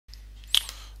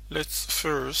Let's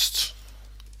first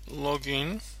log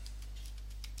in.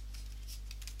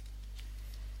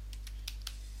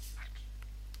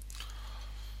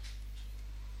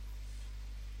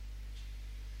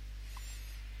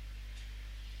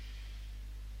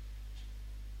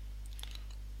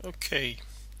 Okay.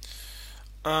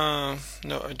 No,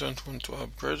 I don't want to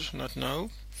upgrade, not now.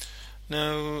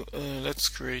 Now let's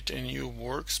create a new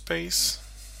workspace.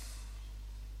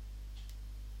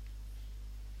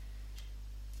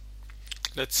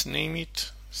 Let's name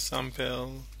it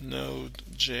sample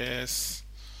Node.js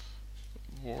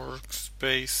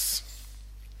workspace,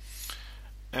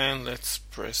 and let's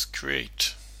press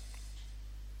create.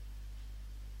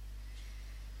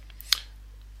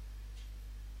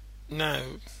 Now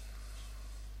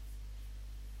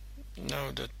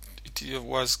that it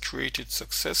was created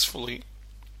successfully,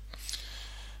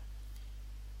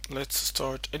 let's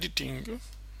start editing.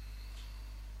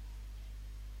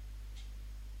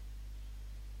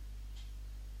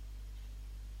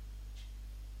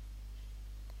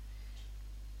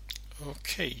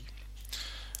 Okay,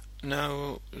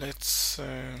 now let's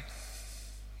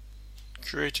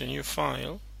create a new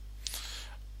file,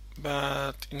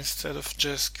 but instead of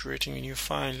just creating a new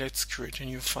file, let's create a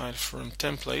new file from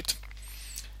template,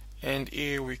 and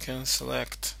here we can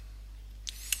select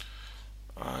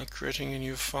creating a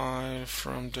new file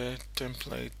from the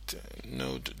template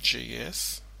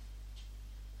Node.js.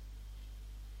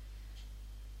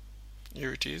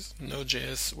 Here it is,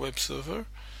 Node.js web server.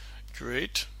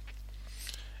 Great.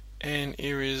 And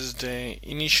here is the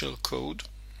initial code.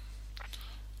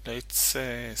 Let's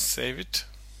save it.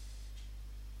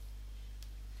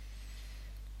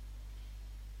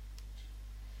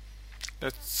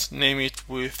 Let's name it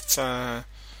with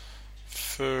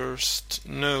first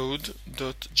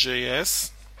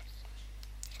node.js.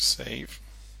 Save.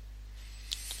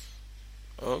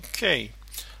 Okay.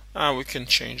 We can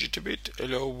change it a bit.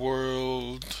 Hello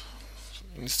world.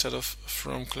 Instead of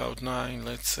from Cloud9,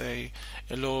 let's say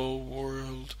hello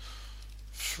world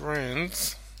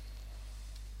friends.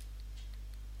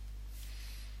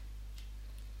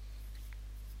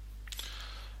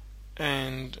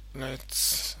 And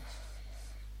let's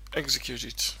execute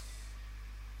it.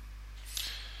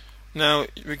 Now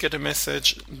we get a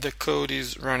message, the code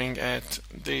is running at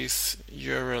this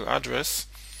URL address,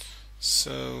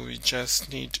 so we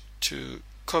just need to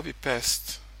copy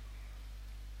paste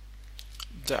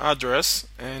the address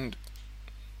and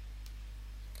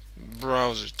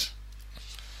browse it.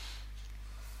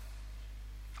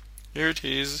 Here it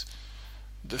is,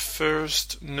 the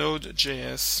first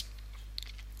Node.js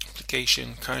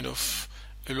application, kind of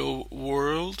hello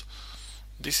world.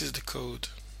 This is the code,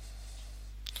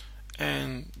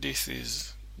 and this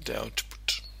is the output.